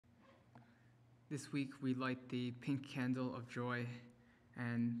This week we light the pink candle of joy,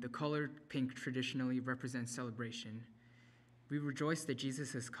 and the color pink traditionally represents celebration. We rejoice that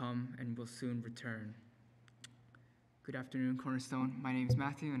Jesus has come and will soon return. Good afternoon, Cornerstone. My name is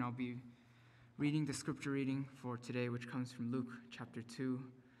Matthew, and I'll be reading the scripture reading for today, which comes from Luke chapter 2,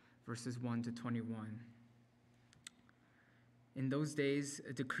 verses 1 to 21. In those days,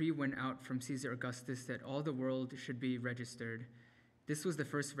 a decree went out from Caesar Augustus that all the world should be registered. This was the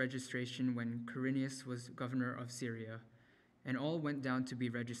first registration when Quirinius was governor of Syria, and all went down to be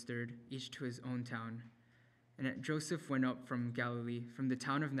registered, each to his own town. And Joseph went up from Galilee, from the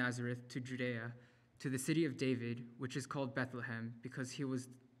town of Nazareth to Judea, to the city of David, which is called Bethlehem, because he was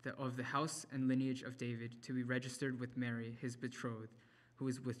of the house and lineage of David, to be registered with Mary, his betrothed, who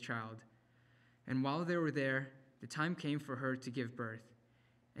was with child. And while they were there, the time came for her to give birth.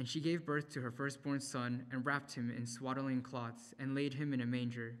 And she gave birth to her firstborn son, and wrapped him in swaddling cloths, and laid him in a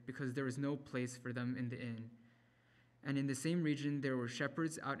manger, because there was no place for them in the inn. And in the same region there were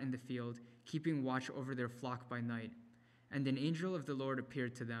shepherds out in the field, keeping watch over their flock by night. And an angel of the Lord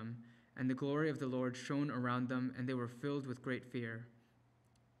appeared to them, and the glory of the Lord shone around them, and they were filled with great fear.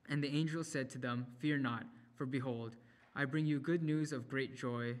 And the angel said to them, "Fear not, for behold, I bring you good news of great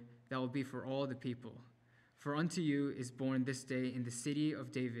joy that will be for all the people. For unto you is born this day in the city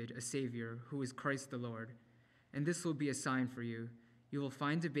of David a Savior, who is Christ the Lord. And this will be a sign for you. You will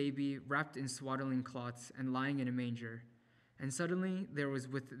find a baby wrapped in swaddling cloths and lying in a manger." And suddenly there was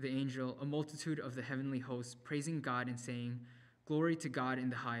with the angel a multitude of the heavenly hosts, praising God and saying, "Glory to God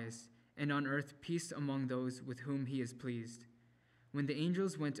in the highest, and on earth peace among those with whom he is pleased." When the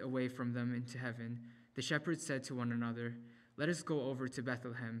angels went away from them into heaven, the shepherds said to one another, "Let us go over to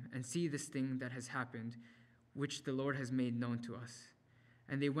Bethlehem and see this thing that has happened, which the Lord has made known to us."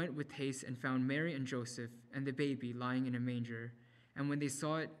 And they went with haste and found Mary and Joseph and the baby lying in a manger. And when they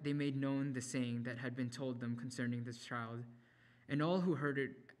saw it, they made known the saying that had been told them concerning this child. And all who heard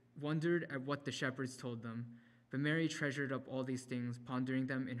it wondered at what the shepherds told them. But Mary treasured up all these things, pondering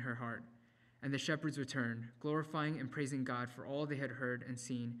them in her heart. And the shepherds returned, glorifying and praising God for all they had heard and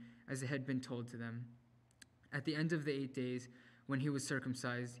seen, as it had been told to them. At the end of the 8 days, when he was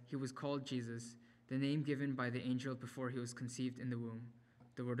circumcised, he was called Jesus, the name given by the angel before he was conceived in the womb.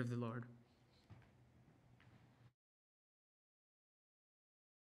 The word of the Lord.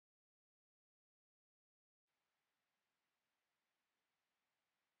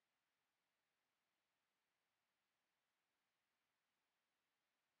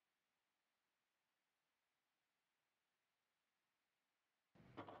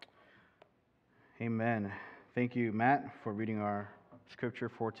 Amen. Thank you, Matt, for reading our scripture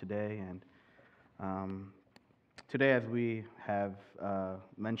for today. And today, as we have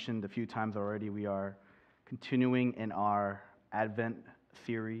mentioned a few times already, we are continuing in our Advent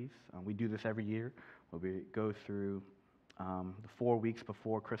series. We do this every year, where we go through the 4 weeks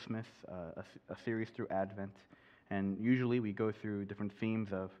before Christmas, a series through Advent. And usually we go through different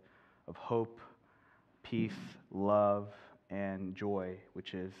themes of hope, peace, love, and joy,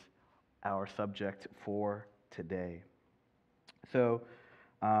 which is our subject for today. So,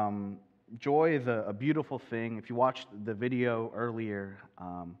 joy is a beautiful thing. If you watched the video earlier,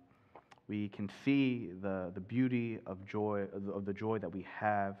 we can see the beauty of joy, of the joy that we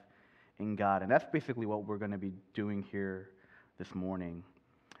have in God. And that's basically what we're going to be doing here this morning.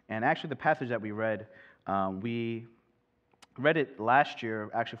 And actually, the passage that we read it last year,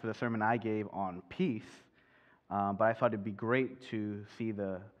 actually, for the sermon I gave on peace. But I thought it'd be great to see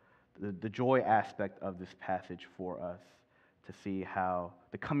the joy aspect of this passage for us, to see how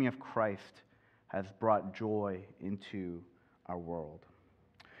the coming of Christ has brought joy into our world.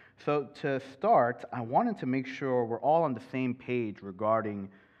 So to start, I wanted to make sure we're all on the same page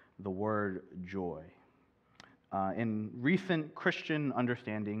regarding the word joy. In recent Christian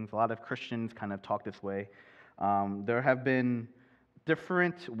understandings, a lot of Christians kind of talk this way. There have been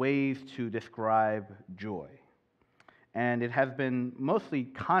different ways to describe joy. And it has been mostly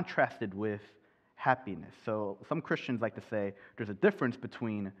contrasted with happiness. So some Christians like to say there's a difference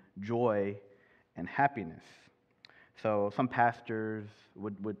between joy and happiness. So some pastors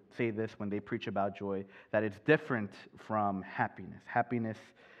would say this when they preach about joy, that it's different from happiness. Happiness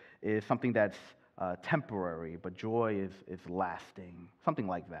is something that's temporary, but joy is lasting, something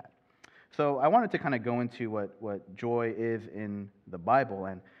like that. So I wanted to kind of go into what joy is in the Bible.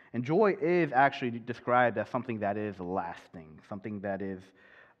 And joy is actually described as something that is lasting, something that is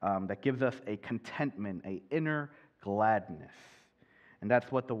that gives us a contentment, an inner gladness. And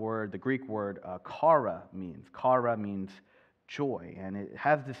that's what the Greek word chara means. Chara means joy, and it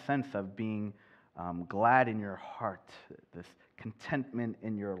has this sense of being glad in your heart, this contentment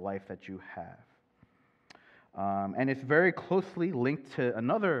in your life that you have. And it's very closely linked to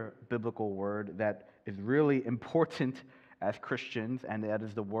another biblical word that is really important as Christians, and that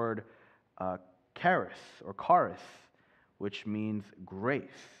is the word charis or charis, which means grace.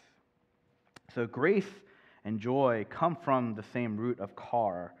 So grace and joy come from the same root of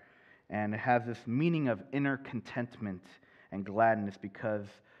char, and it has this meaning of inner contentment and gladness because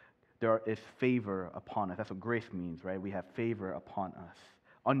there is favor upon us. That's what grace means, right? We have favor upon us,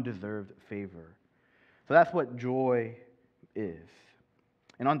 undeserved favor. So that's what joy is.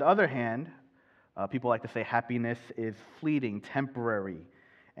 And on the other hand, people like to say happiness is fleeting, temporary.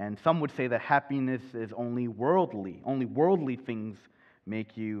 And some would say that happiness is only worldly. Only worldly things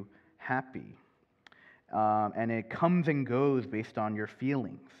make you happy. And it comes and goes based on your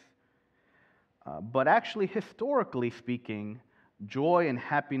feelings. But actually, historically speaking, joy and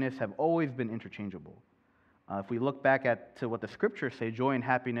happiness have always been interchangeable. If we look back to what the scriptures say, joy and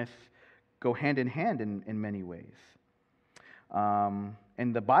happiness go hand in hand in many ways.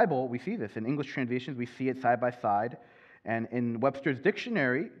 In the Bible, we see this. In English translations, we see it side by side. And in Webster's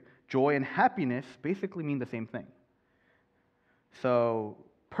dictionary, joy and happiness basically mean the same thing. So,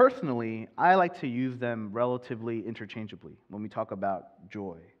 personally, I like to use them relatively interchangeably when we talk about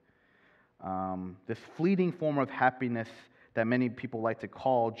joy. This fleeting form of happiness that many people like to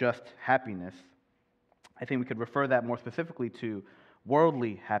call just happiness, I think we could refer that more specifically to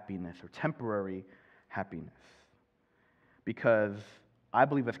worldly happiness or temporary happiness. Because I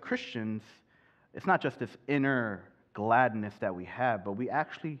believe as Christians, it's not just this inner gladness that we have, but we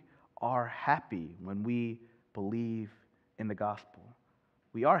actually are happy when we believe in the gospel.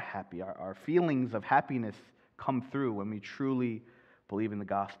 We are happy. Our feelings of happiness come through when we truly believe in the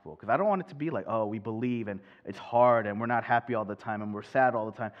gospel. Because I don't want it to be like, oh, we believe and it's hard and we're not happy all the time and we're sad all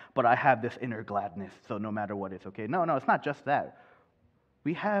the time, but I have this inner gladness, so no matter what, it's okay. No, it's not just that.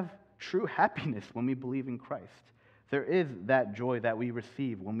 We have true happiness when we believe in Christ. There is that joy that we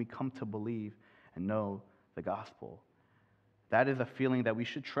receive when we come to believe and know the gospel. That is a feeling that we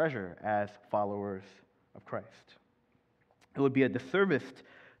should treasure as followers of Christ. It would be a disservice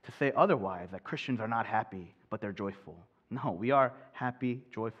to say otherwise, that Christians are not happy, but they're joyful. No, we are happy,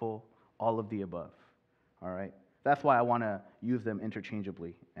 joyful, all of the above. All right? That's why I want to use them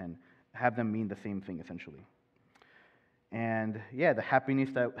interchangeably and have them mean the same thing, essentially. And yeah, the happiness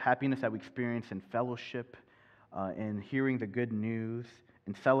that we experience in fellowship, in hearing the good news,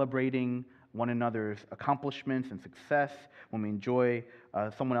 in celebrating one another's accomplishments and success, when we enjoy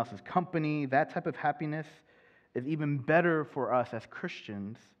someone else's company, that type of happiness is even better for us as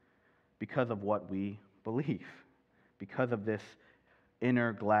Christians because of what we believe, because of this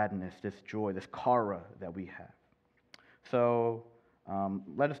inner gladness, this joy, this chara that we have. So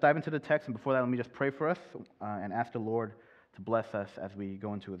let us dive into the text, and before that, let me just pray for us and ask the Lord to bless us as we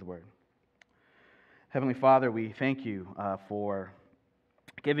go into His Word. Heavenly Father, we thank you for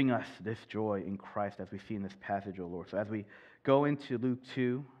giving us this joy in Christ as we see in this passage, O Lord. So as we go into Luke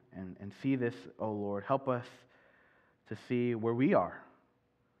 2 and see this, O Lord, help us to see where we are,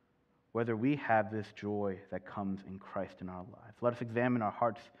 whether we have this joy that comes in Christ in our lives. Let us examine our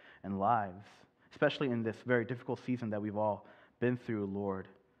hearts and lives, especially in this very difficult season that we've all been through, Lord.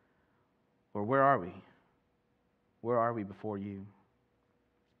 Or where are we? Where are we before you?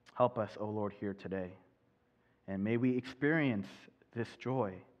 Help us, O Lord, here today. And may we experience this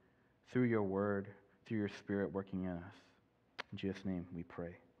joy through your word, through your Spirit working in us. In Jesus' name we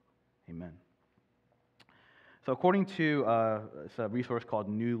pray. Amen. So according to it's a resource called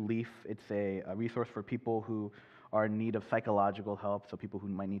New Leaf, it's a resource for people who are in need of psychological help, so people who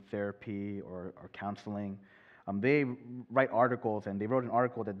might need therapy or counseling. They write articles, and they wrote an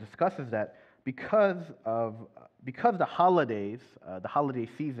article that discusses that because the holidays, the holiday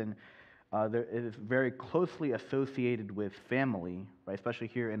season, it is very closely associated with family, right? Especially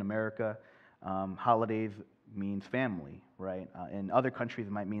here in America, holidays means family, right? In other countries,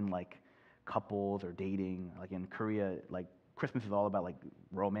 it might mean like couples or dating. Like in Korea, like Christmas is all about like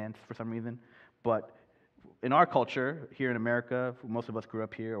romance for some reason. But in our culture here in America, most of us grew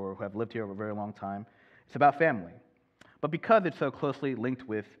up here or have lived here over a very long time, it's about family. But because it's so closely linked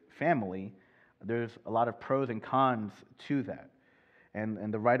with family, there's a lot of pros and cons to that.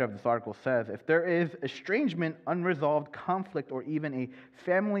 And the writer of this article says, if there is estrangement, unresolved conflict, or even a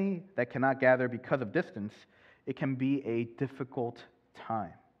family that cannot gather because of distance, it can be a difficult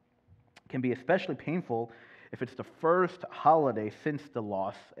time. It can be especially painful if it's the first holiday since the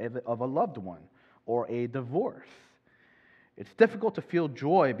loss of a loved one or a divorce. It's difficult to feel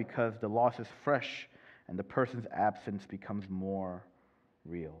joy because the loss is fresh and the person's absence becomes more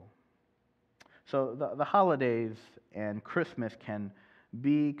real. So the holidays and Christmas can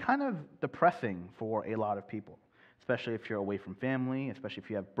be kind of depressing for a lot of people, especially if you're away from family, especially if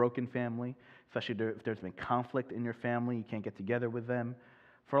you have broken family, especially if there's been conflict in your family, you can't get together with them.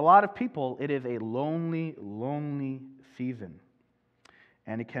 For a lot of people, it is a lonely, lonely season.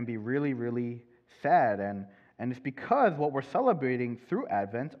 And it can be really, really sad. And it's because what we're celebrating through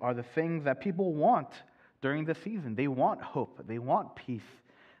Advent are the things that people want during the season. They want hope. They want peace.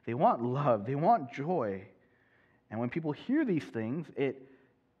 They want love. They want joy. And when people hear these things, it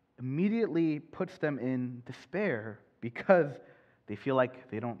immediately puts them in despair because they feel like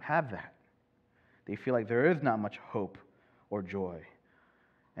they don't have that. They feel like there is not much hope or joy.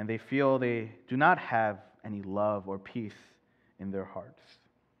 And they feel they do not have any love or peace in their hearts.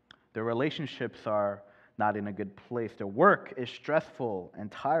 Their relationships are not in a good place. Their work is stressful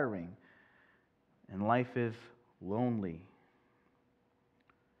and tiring. And life is lonely.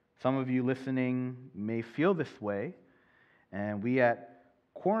 Some of you listening may feel this way, and we at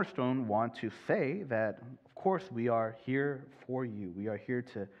Cornerstone want to say that, of course, we are here for you. We are here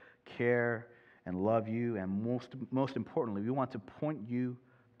to care and love you, and most importantly, we want to point you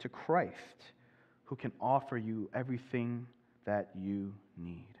to Christ, who can offer you everything that you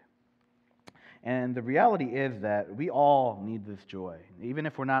need. And the reality is that we all need this joy. Even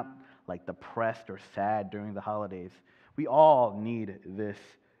if we're not like depressed or sad during the holidays, we all need this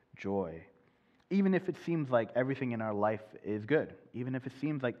joy. Even if it seems like everything in our life is good, even if it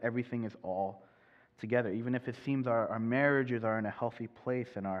seems like everything is all together, even if it seems our marriages are in a healthy place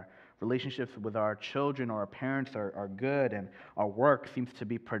and our relationships with our children or our parents are good and our work seems to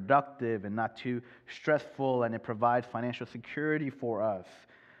be productive and not too stressful and it provides financial security for us.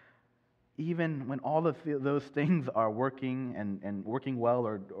 Even when all of those things are working and working well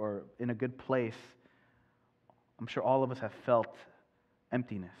or in a good place, I'm sure all of us have felt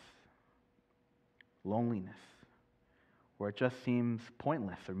emptiness, loneliness, where it just seems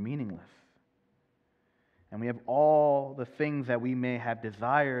pointless or meaningless. And we have all the things that we may have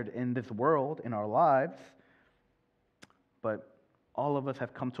desired in this world, in our lives, but all of us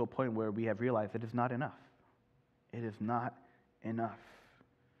have come to a point where we have realized it is not enough. It is not enough.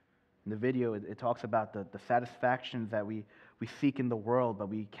 In the video, it talks about the satisfactions that we seek in the world, but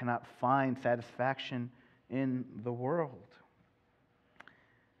we cannot find satisfaction in the world.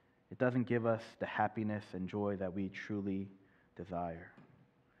 It doesn't give us the happiness and joy that we truly desire.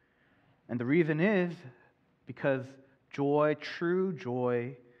 And the reason is because joy, true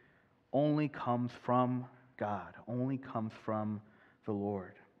joy, only comes from God, only comes from the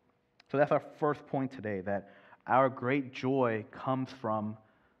Lord. So that's our first point today, that our great joy comes from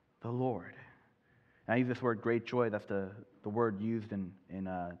the Lord. And I use this word great joy, that's the word used in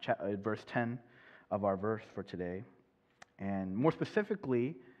verse 10 of our verse for today. And more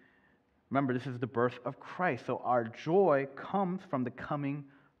specifically, remember, this is the birth of Christ. So our joy comes from the coming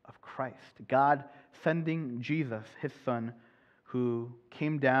of Christ. God sending Jesus, his son, who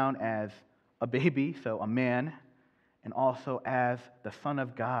came down as a baby, so a man, and also as the Son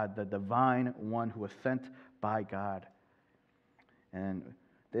of God, the divine one who was sent by God. And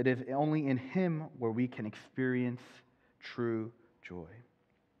it is only in him where we can experience true joy.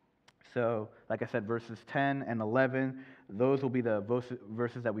 So, like I said, verses 10 and 11, those will be the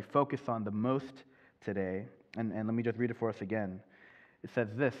verses that we focus on the most today. And let me just read it for us again. It says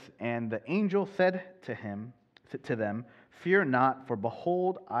this, "And the angel said to them, 'Fear not, for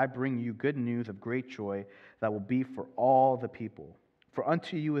behold, I bring you good news of great joy that will be for all the people. For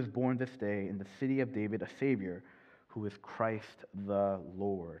unto you is born this day in the city of David a Savior, who is Christ the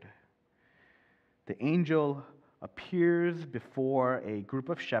Lord.'" The angel appears before a group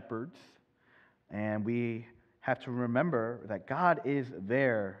of shepherds, and we have to remember that God is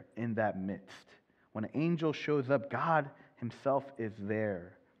there in that midst. When an angel shows up, God himself is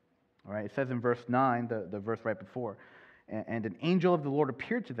there. All right, it says in verse 9, the verse right before, "And an angel of the Lord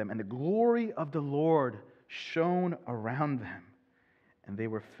appeared to them, and the glory of the Lord shone around them, and they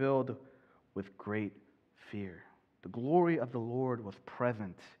were filled with great fear." The glory of the Lord was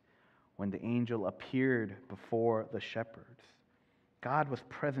present when the angel appeared before the shepherds. God was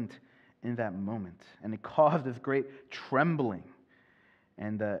present in that moment, and it caused this great trembling.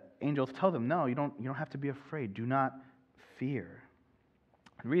 And the angels tell them, "No, you don't have to be afraid. Do not fear."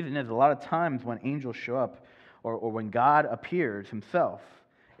 The reason is, a lot of times when angels show up, or when God appears himself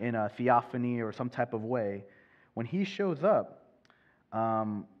in a theophany or some type of way, when he shows up,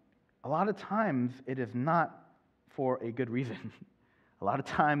 a lot of times it is not for a good reason. A lot of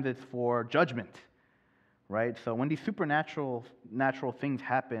times it's for judgment, right? So when these supernatural things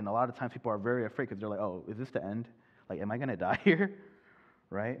happen, a lot of times people are very afraid because they're like, "Oh, is this the end? Like, am I going to die here?"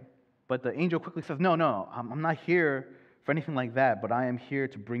 Right? But the angel quickly says, no, I'm not here for anything like that, but I am here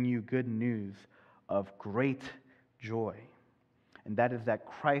to bring you good news of great joy. And that is that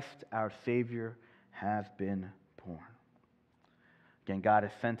Christ, our Savior, has been born. Again, God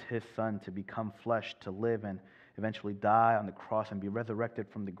has sent his Son to become flesh, to live and eventually die on the cross and be resurrected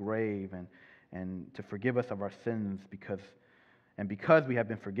from the grave and to forgive us of our sins because we have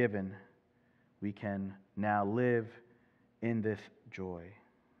been forgiven, we can now live in this joy.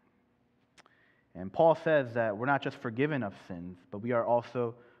 And Paul says that we're not just forgiven of sins, but we are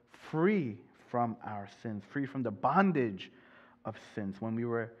also free from our sins, free from the bondage of sins.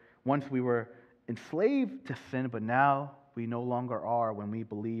 Once we were enslaved to sin, but now we no longer are when we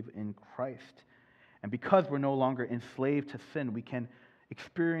believe in Christ. And because we're no longer enslaved to sin, we can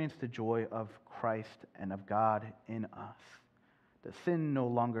experience the joy of Christ and of God in us. The sin no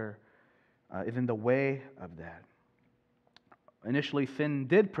longer is in the way of that. Initially, sin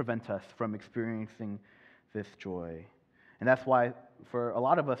did prevent us from experiencing this joy. And that's why, for a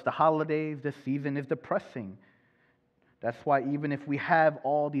lot of us, the holidays, this season is depressing. That's why even if we have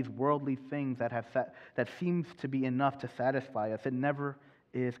all these worldly things that seems to be enough to satisfy us, it never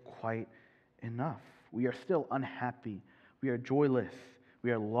is quite enough. We are still unhappy. We are joyless. We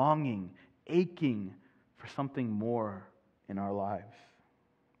are longing, aching for something more in our lives.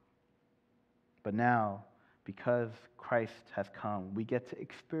 But now, because Christ has come, we get to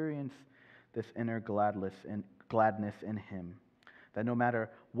experience this inner gladness in him. That no matter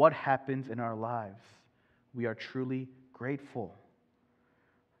what happens in our lives, we are truly grateful.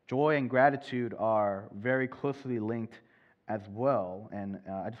 Joy and gratitude are very closely linked as well. And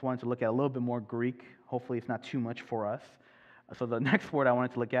I just wanted to look at a little bit more Greek. Hopefully it's not too much for us. So the next word I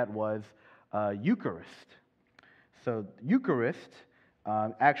wanted to look at was Eucharist. So Eucharist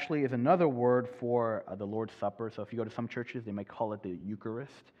actually is another word for the Lord's Supper. So if you go to some churches, they might call it the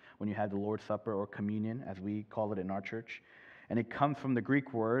Eucharist when you have the Lord's Supper, or communion, as we call it in our church. And it comes from the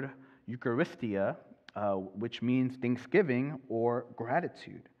Greek word Eucharistia, which means thanksgiving or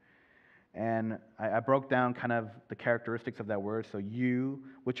gratitude. And I broke down kind of the characteristics of that word. So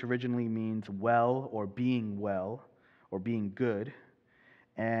which originally means well or being good,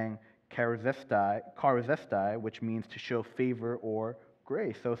 and charizestai, which means to show favor or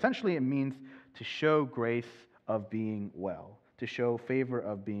grace. So essentially it means to show grace of being well, to show favor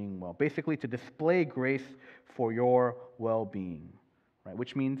of being well. Basically to display grace for your well-being, right?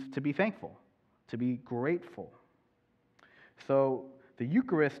 Which means to be thankful, to be grateful. So the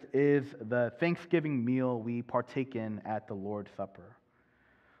Eucharist is the Thanksgiving meal we partake in at the Lord's Supper.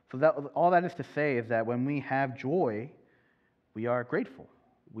 So all that is to say is that when we have joy, we are grateful.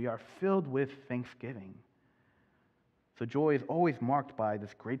 We are filled with thanksgiving. So joy is always marked by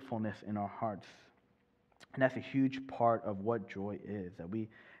this gratefulness in our hearts. And that's a huge part of what joy is, that we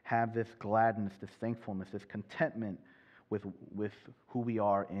have this gladness, this thankfulness, this contentment with who we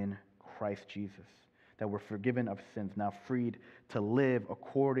are in Christ Jesus, that we're forgiven of sins, now freed to live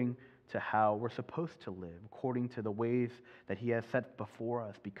according to how we're supposed to live, according to the ways that he has set before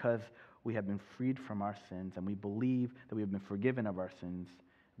us, because we have been freed from our sins and we believe that we have been forgiven of our sins.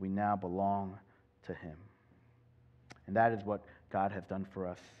 We now belong to him. And that is what God has done for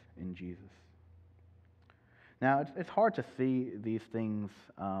us in Jesus. Now, it's hard to see these things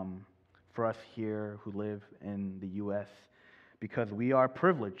for us here who live in the U.S. because we are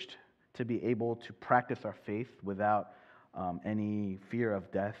privileged to be able to practice our faith without any fear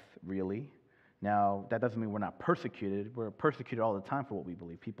of death, really. Now, that doesn't mean we're not persecuted. We're persecuted all the time for what we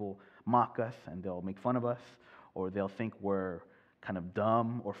believe. People mock us and they'll make fun of us, or they'll think we're kind of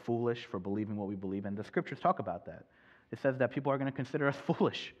dumb or foolish for believing what we believe. And the scriptures talk about that. It says that people are going to consider us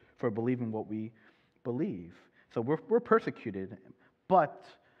foolish for believing what we believe. So we're persecuted, but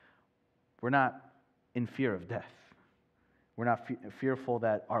we're not in fear of death. We're not fearful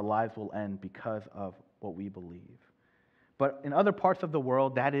that our lives will end because of what we believe. But in other parts of the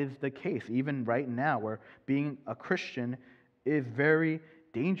world, that is the case. Even right now, where being a Christian is very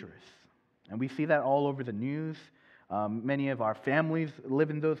dangerous. And we see that all over the news. Many of our families live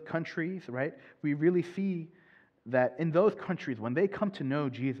in those countries, right? We really see that in those countries, when they come to know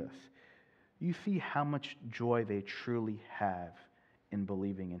Jesus, you see how much joy they truly have in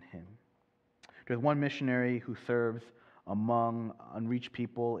believing in him. There's one missionary who serves among unreached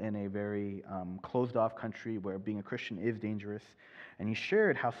people in a very closed-off country where being a Christian is dangerous. And he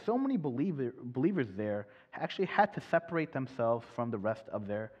shared how so many believers there actually had to separate themselves from the rest of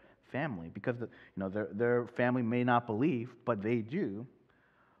their family because their family may not believe, but they do.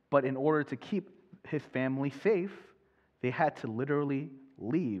 But in order to keep his family safe, they had to literally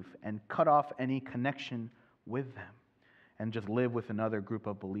leave and cut off any connection with them and just live with another group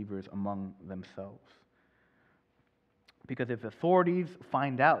of believers among themselves. Because if authorities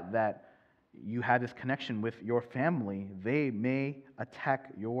find out that you have this connection with your family, they may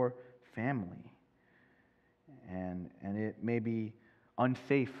attack your family. And it may be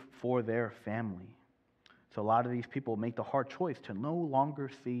unsafe for their family. So a lot of these people make the hard choice to no longer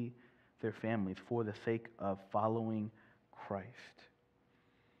see their families for the sake of following Christ.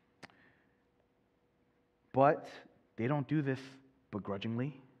 But they don't do this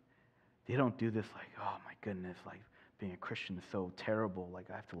begrudgingly. They don't do this like, oh my goodness, like being a Christian is so terrible. Like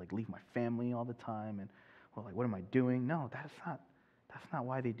I have to leave my family all the time, and well, what am I doing? No, that's not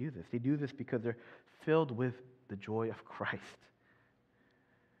why they do this. They do this because they're filled with the joy of Christ.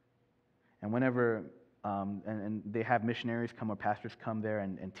 And whenever and they have missionaries come or pastors come there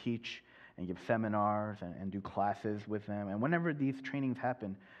and teach and give seminars and do classes with them. And whenever these trainings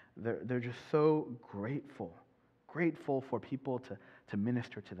happen, they're just so grateful for people to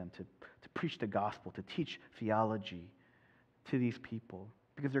minister to them, to preach the gospel, to teach theology to these people,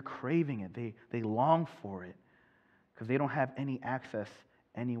 because they're craving it. They long for it because they don't have any access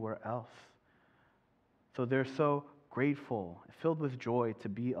anywhere else. So they're so grateful, filled with joy to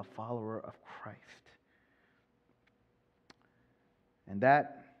be a follower of Christ. And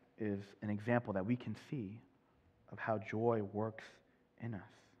that is an example that we can see of how joy works in us.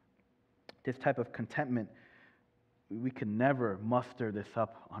 This type of contentment, we could never muster this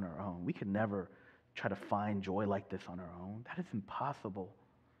up on our own. We could never try to find joy like this on our own. That is impossible.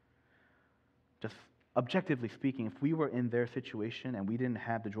 Just objectively speaking, if we were in their situation and we didn't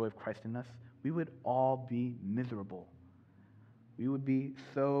have the joy of Christ in us, we would all be miserable. We would be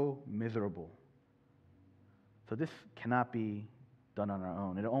so miserable. So this cannot be done on our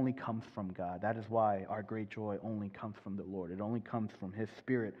own. It only comes from God. That is why our great joy only comes from the Lord. It only comes from His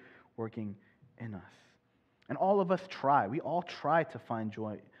Spirit working in us. And all of us try. We all try to find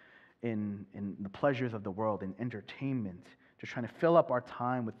joy in the pleasures of the world, in entertainment, just trying to fill up our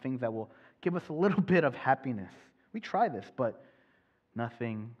time with things that will give us a little bit of happiness. We try this, but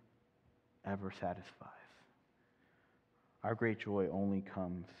nothing ever satisfies. Our great joy only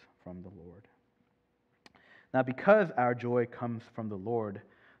comes from the Lord. Now, because our joy comes from the Lord,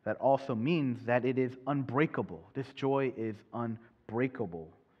 that also means that it is unbreakable. This joy is unbreakable.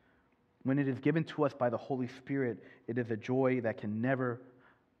 When it is given to us by the Holy Spirit, it is a joy that can never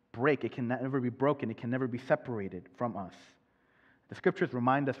break. It can never be broken. It can never be separated from us. The Scriptures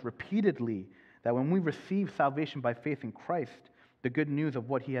remind us repeatedly that when we receive salvation by faith in Christ, the good news of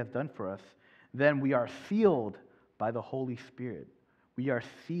what He has done for us, then we are sealed by the Holy Spirit. We are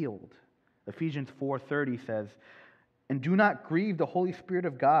sealed. Ephesians 4:30 says, "And do not grieve the Holy Spirit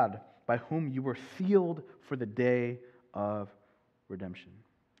of God, by whom you were sealed for the day of redemption."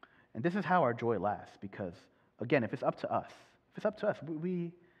 And this is how our joy lasts, because, again, if it's up to us,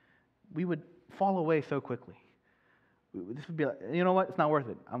 we would fall away so quickly. This would be like, you know what, it's not worth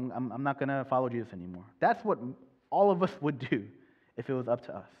it. I'm not going to follow Jesus anymore. That's what all of us would do if it was up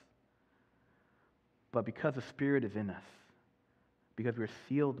to us. But because the Spirit is in us, because we're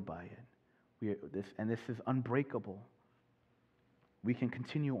sealed by it, this is unbreakable, we can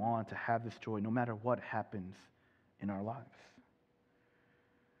continue on to have this joy no matter what happens in our lives.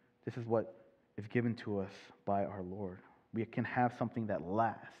 This is what is given to us by our Lord. We can have something that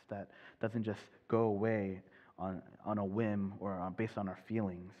lasts, that doesn't just go away on a whim or based on our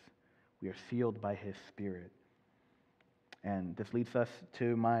feelings. We are sealed by His Spirit. And this leads us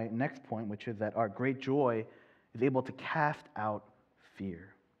to my next point, which is that our great joy is able to cast out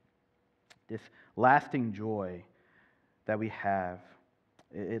fear. This lasting joy that we have,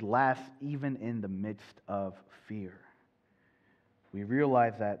 it lasts even in the midst of fear. We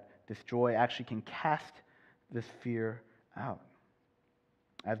realize that this joy actually can cast this fear out.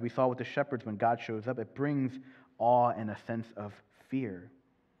 As we saw with the shepherds, when God shows up, it brings awe and a sense of fear,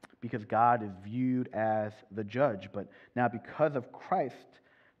 because God is viewed as the judge. But now, because of Christ,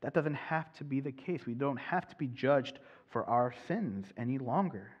 that doesn't have to be the case. We don't have to be judged for our sins any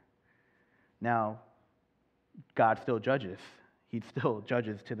longer. Now, God still judges. He still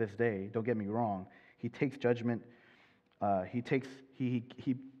judges to this day. Don't get me wrong. He takes judgment. He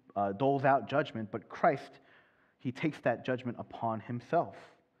doles out judgment. But Christ, He takes that judgment upon Himself,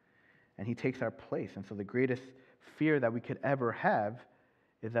 and He takes our place. And so, the greatest fear that we could ever have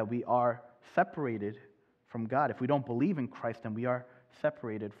is that we are separated from God. If we don't believe in Christ, then we are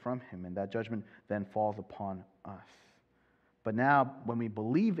separated from Him, and that judgment then falls upon us. But now, when we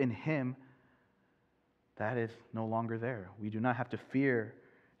believe in Him, that is no longer there. We do not have to fear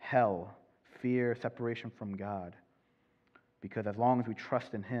hell, fear separation from God, because as long as we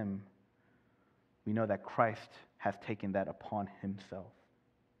trust in Him, we know that Christ has taken that upon Himself.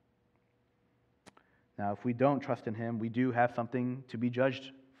 Now, if we don't trust in him, we do have something to be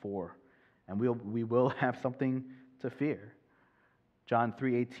judged for, and we will have something to fear. John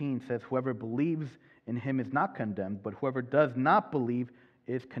 3:18 says, "Whoever believes in him is not condemned, but whoever does not believe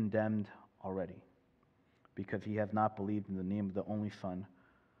is condemned already, because he has not believed in the name of the only Son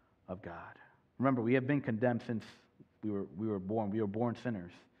of God." Remember, we have been condemned since we were born. We were born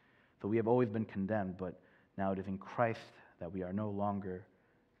sinners. So we have always been condemned, but now it is in Christ that we are no longer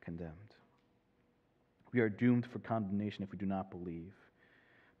condemned. We are doomed for condemnation if we do not believe.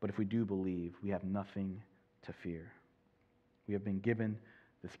 But if we do believe, we have nothing to fear. We have been given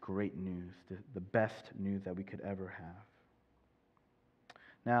this great news, the best news that we could ever have.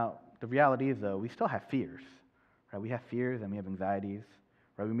 Now, the reality is, though, we still have fears. Right? We have fears and we have anxieties.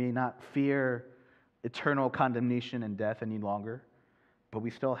 Right? We may not fear eternal condemnation and death any longer, but we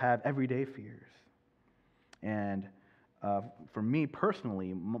still have everyday fears. And for me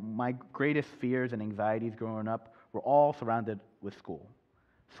personally, my greatest fears and anxieties growing up were all surrounded with school.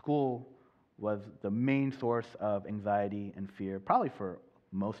 School was the main source of anxiety and fear, probably for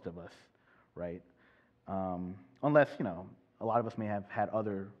most of us, right? Unless, a lot of us may have had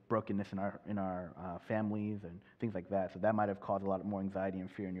other brokenness in our families and things like that, so that might have caused a lot more anxiety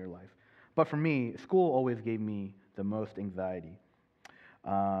and fear in your life. But for me, school always gave me the most anxiety.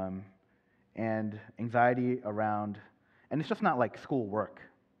 And anxiety around, and it's just not like schoolwork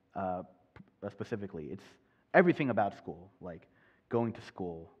specifically. It's everything about school, like going to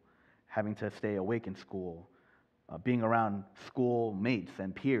school, having to stay awake in school, being around school mates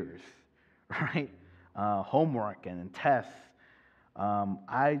and peers, right? Homework and tests.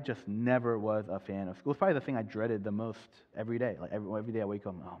 I just never was a fan of school. It's probably the thing I dreaded the most every day. Like every day I wake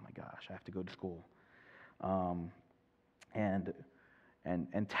up, oh my gosh, I have to go to school.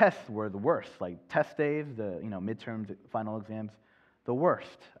 And tests were the worst. Like test days, the midterms, final exams, the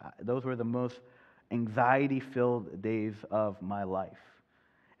worst. Those were the most anxiety-filled days of my life.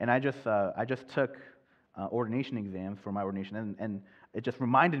 And I just took ordination exams for my ordination, and it just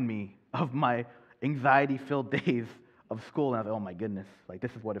reminded me of my anxiety-filled days of school. And I was like, oh my goodness, like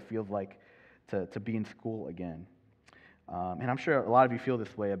this is what it feels like to be in school again. And I'm sure a lot of you feel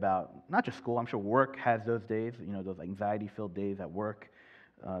this way about not just school. I'm sure work has those days, those anxiety-filled days at work,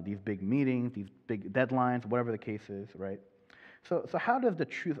 these big meetings, these big deadlines, whatever the case is, right? So how does the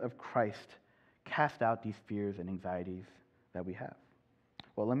truth of Christ cast out these fears and anxieties that we have?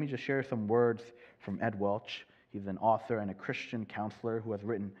 Well, let me just share some words from Ed Welch. He's an author and a Christian counselor who has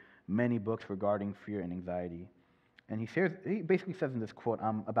written many books regarding fear and anxiety. And he basically says in this quote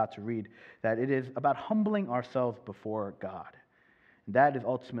I'm about to read that it is about humbling ourselves before God. And that is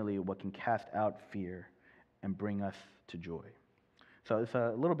ultimately what can cast out fear and bring us to joy. So it's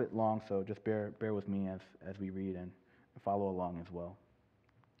a little bit long, so just bear with me as we read and follow along as well.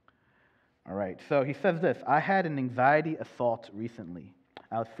 All right, so he says this: I had an anxiety assault recently.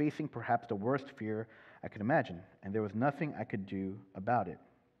 I was facing perhaps the worst fear I could imagine, and there was nothing I could do about it.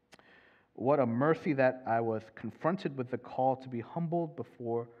 What a mercy that I was confronted with the call to be humbled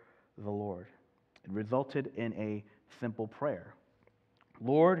before the Lord. It resulted in a simple prayer.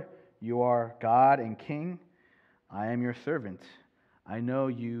 Lord, you are God and King. I am your servant. I know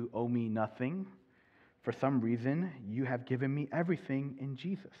you owe me nothing. For some reason, you have given me everything in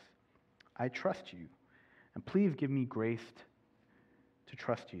Jesus. I trust you, and please give me grace to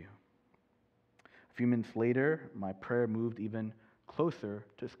trust you. A few minutes later, my prayer moved even closer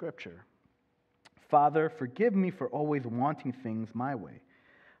to Scripture. Father, forgive me for always wanting things my way.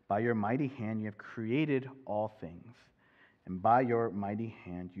 By your mighty hand you have created all things, and by your mighty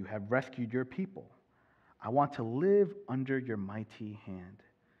hand you have rescued your people. I want to live under your mighty hand.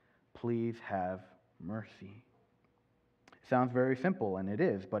 Please have mercy. It sounds very simple, and it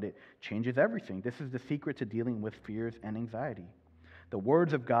is, but it changes everything. This is the secret to dealing with fears and anxiety. The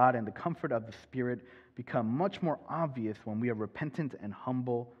words of God and the comfort of the Spirit become much more obvious when we are repentant and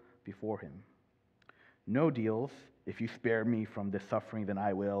humble before Him. No deals. If you spare me from this suffering, then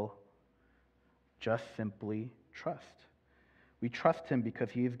I will. Just simply trust. We trust Him because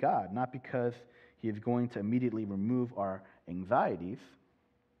He is God, not because He is going to immediately remove our anxieties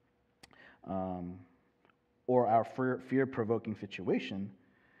or our fear-provoking situation.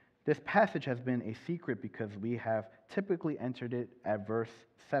 This passage has been a secret because we have typically entered it at verse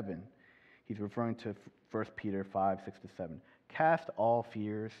 7. He's referring to 1 Peter 5, 6-7. Cast all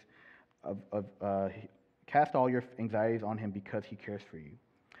fears cast all your anxieties on Him because He cares for you.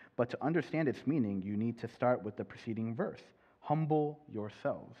 But to understand its meaning, you need to start with the preceding verse. Humble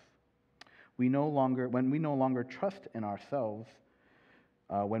yourselves. When we no longer trust in ourselves,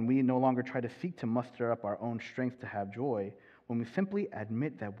 when we no longer try to seek to muster up our own strength to have joy, when we simply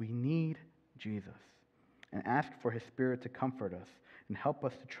admit that we need Jesus, and ask for his Spirit to comfort us and help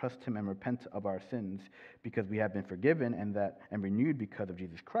us to trust him and repent of our sins because we have been forgiven and renewed because of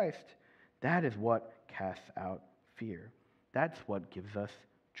Jesus Christ, that is what casts out fear. That's what gives us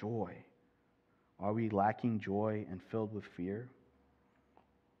joy. Are we lacking joy and filled with fear?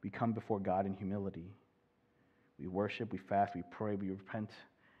 We come before God in humility. We worship, we fast, we pray, we repent,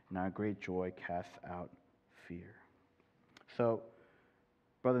 and our great joy casts out fear. So,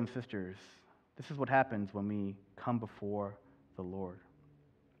 brothers and sisters, this is what happens when we come before the Lord.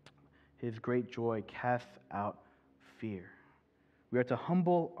 His great joy casts out fear. We are to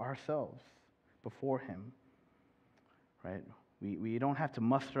humble ourselves before him, right? We don't have to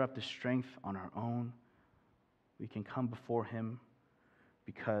muster up the strength on our own. We can come before him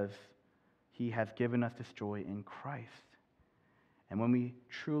because he has given us this joy in Christ. And when we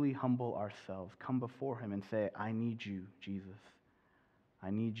truly humble ourselves, come before him and say, I need you, Jesus.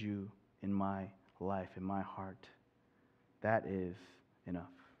 I need you in my life, in my heart. That is enough.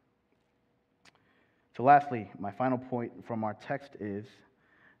 So lastly, my final point from our text is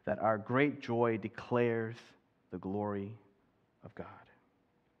that our great joy declares the glory of God.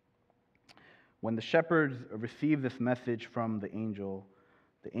 When the shepherds received this message from the angels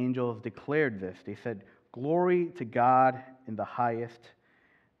declared this. They said, "Glory to God in the highest,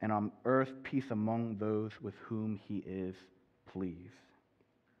 and on earth peace among those with whom he is pleased."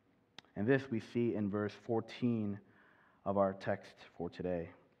 And this we see in verse 14 of our text for today.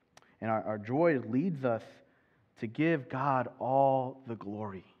 And our joy leads us to give God all the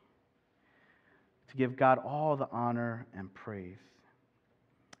glory, to give God all the honor and praise.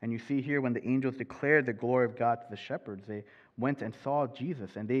 And you see here when the angels declared the glory of God to the shepherds, they went and saw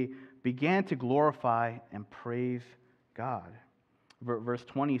Jesus, and they began to glorify and praise God. Verse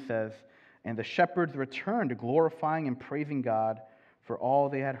 20 says, "And the shepherds returned, glorifying and praising God for all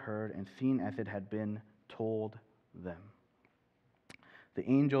they had heard and seen as it had been told them." The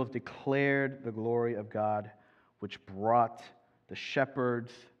angels declared the glory of God, which brought the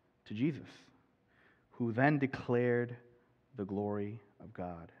shepherds to Jesus, who then declared the glory of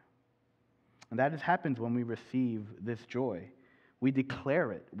God. And that happens when we receive this joy. We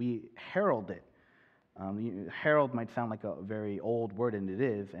declare it. We herald it. Herald might sound like a very old word, and it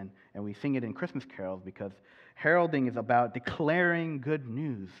is, and we sing it in Christmas carols because heralding is about declaring good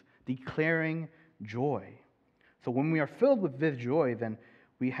news, declaring joy. So when we are filled with this joy, then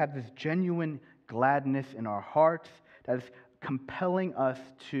we have this genuine gladness in our hearts that is compelling us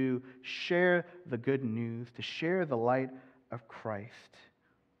to share the good news, to share the light of Christ.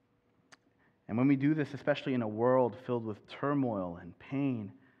 And when we do this, especially in a world filled with turmoil and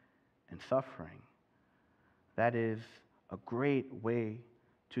pain and suffering, that is a great way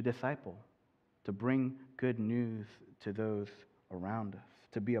to disciple, to bring good news to those around us,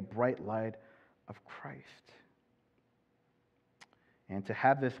 to be a bright light of Christ. And to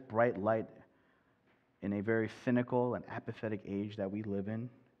have this bright light in a very cynical and apathetic age that we live in,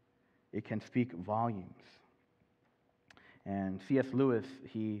 it can speak volumes. And C.S. Lewis,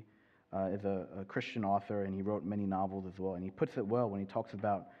 he is a Christian author, and he wrote many novels as well. And he puts it well when he talks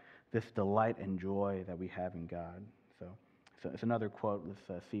about this delight and joy that we have in God. So it's another quote.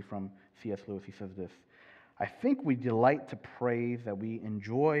 Let's see from C.S. Lewis. He says this: "I think we delight to praise that we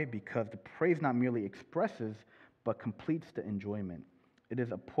enjoy because the praise not merely expresses but completes the enjoyment. It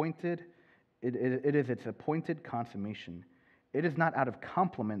is its appointed consummation. It is not out of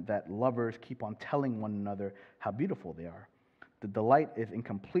compliment that lovers keep on telling one another how beautiful they are. The delight is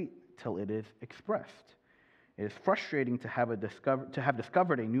incomplete till it is expressed. It is frustrating to have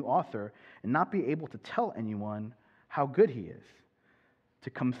discovered a new author and not be able to tell anyone how good he is. To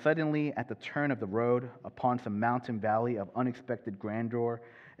come suddenly at the turn of the road upon some mountain valley of unexpected grandeur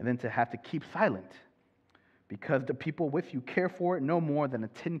and then to have to keep silent because the people with you care for it no more than a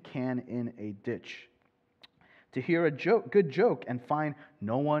tin can in a ditch. To hear a good joke and find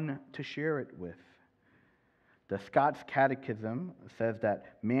no one to share it with. The Scots Catechism says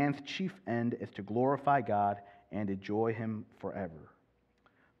that man's chief end is to glorify God and enjoy him forever.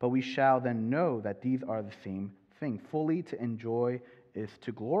 But we shall then know that these are the same thing. Fully to enjoy is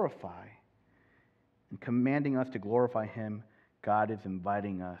to glorify. And commanding us to glorify him, God is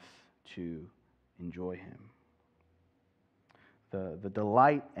inviting us to enjoy him. The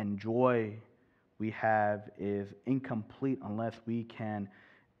delight and joy we have is incomplete unless we can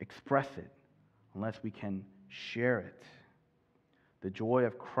express it, unless we can share it. The joy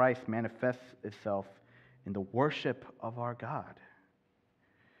of Christ manifests itself in the worship of our God.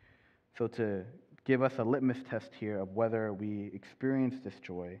 So to give us a litmus test here of whether we experience this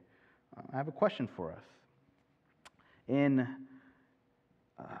joy, I have a question for us. In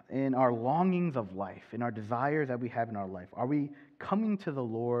in our longings of life, in our desires that we have in our life? Are we coming to the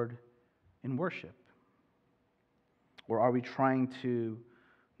Lord in worship? Or are we trying to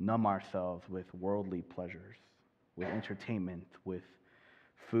numb ourselves with worldly pleasures, with entertainment, with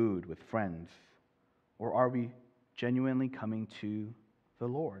food, with friends? Or are we genuinely coming to the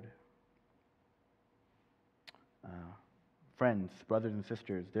Lord? Friends, brothers and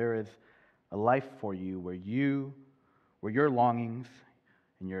sisters, there is a life for you where your longings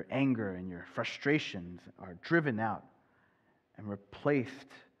and your anger and your frustrations are driven out and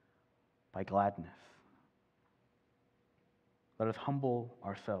replaced by gladness. Let us humble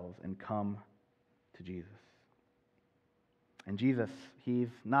ourselves and come to Jesus. And Jesus, he's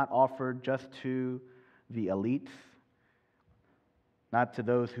not offered just to the elites, not to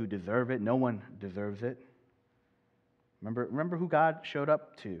those who deserve it. No one deserves it. Remember who God showed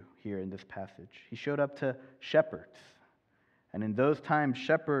up to here in this passage. He showed up to shepherds. And in those times,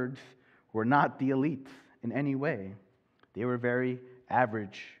 shepherds were not the elites in any way. They were very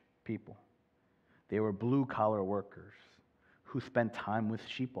average people. They were blue-collar workers who spent time with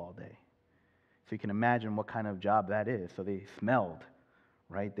sheep all day. So you can imagine what kind of job that is. So they smelled,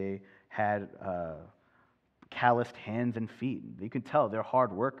 right? They had calloused hands and feet. You can tell they're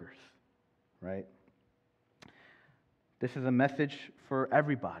hard workers, right? This is a message for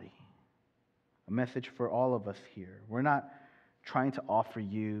everybody, a message for all of us here. We're not trying to offer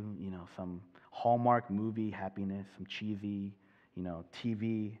you, some Hallmark movie happiness, some cheesy,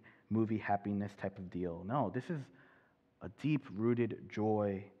 TV movie happiness type of deal. No, this is a deep-rooted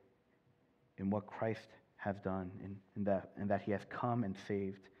joy in what Christ has done, in that he has come and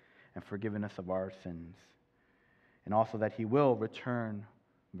saved and forgiven us of our sins, and also that he will return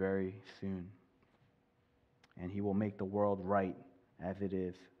very soon, and he will make the world right as it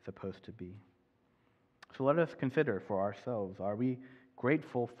is supposed to be. So let us consider for ourselves, are we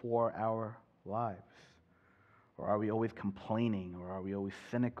grateful for our lives? Or are we always complaining? Or are we always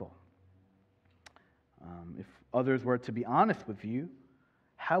cynical? If others were to be honest with you,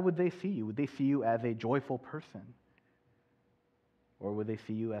 how would they see you? Would they see you as a joyful person? Or would they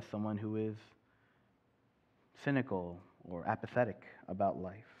see you as someone who is cynical or apathetic about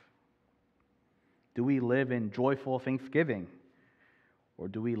life? Do we live in joyful thanksgiving? Or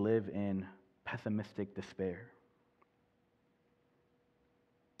do we live in pessimistic despair?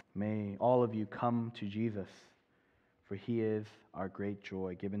 May all of you come to Jesus, for he is our great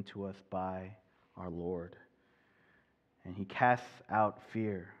joy given to us by our Lord. And he casts out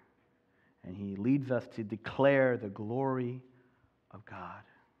fear, and he leads us to declare the glory of God,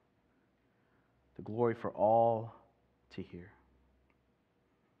 the glory for all to hear.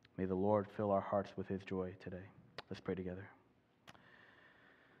 May the Lord fill our hearts with his joy today. Let's pray together.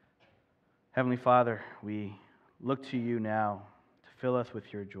 Heavenly Father, we look to you now to fill us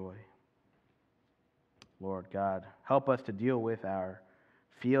with your joy. Lord God, help us to deal with our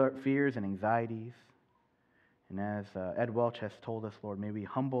fears and anxieties. And as Ed Welch has told us, Lord, may we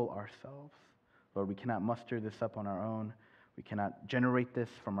humble ourselves. Lord, we cannot muster this up on our own. We cannot generate this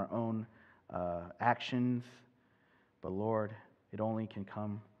from our own actions. But Lord, it only can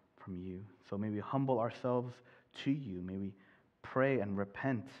come from you. So may we humble ourselves to you. May we pray and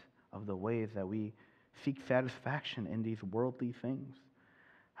repent of the ways that we seek satisfaction in these worldly things,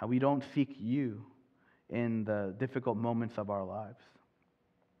 how we don't seek you in the difficult moments of our lives.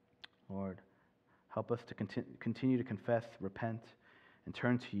 Lord, help us to continue to confess, repent, and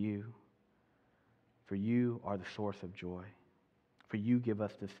turn to you, for you are the source of joy. For you give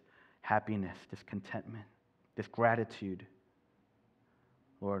us this happiness, this contentment, this gratitude.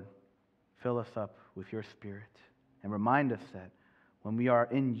 Lord, fill us up with your Spirit and remind us that when we are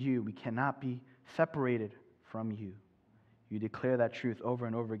in you, we cannot be separated from you. You declare that truth over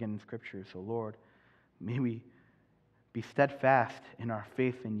and over again in Scripture. So, Lord, may we be steadfast in our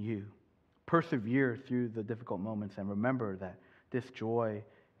faith in you, persevere through the difficult moments, and remember that this joy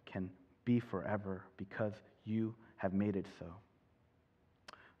can be forever because you have made it so.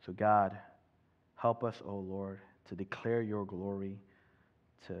 So, God, help us, O Lord, to declare your glory,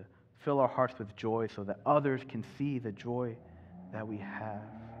 to fill our hearts with joy so that others can see the joy that we have.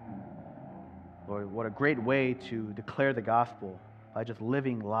 Lord, what a great way to declare the gospel, by just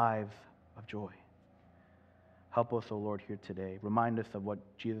living lives of joy. Help us, O Lord, here today. Remind us of what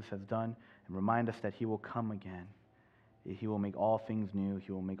Jesus has done, and remind us that he will come again. He will make all things new.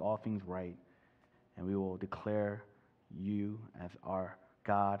 He will make all things right. And we will declare you as our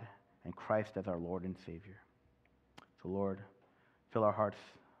God and Christ as our Lord and Savior. So, Lord, fill our hearts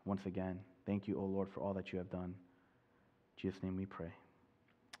once again. Thank you, O Lord, for all that you have done. In Jesus' name we pray.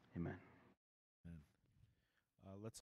 Amen. Let's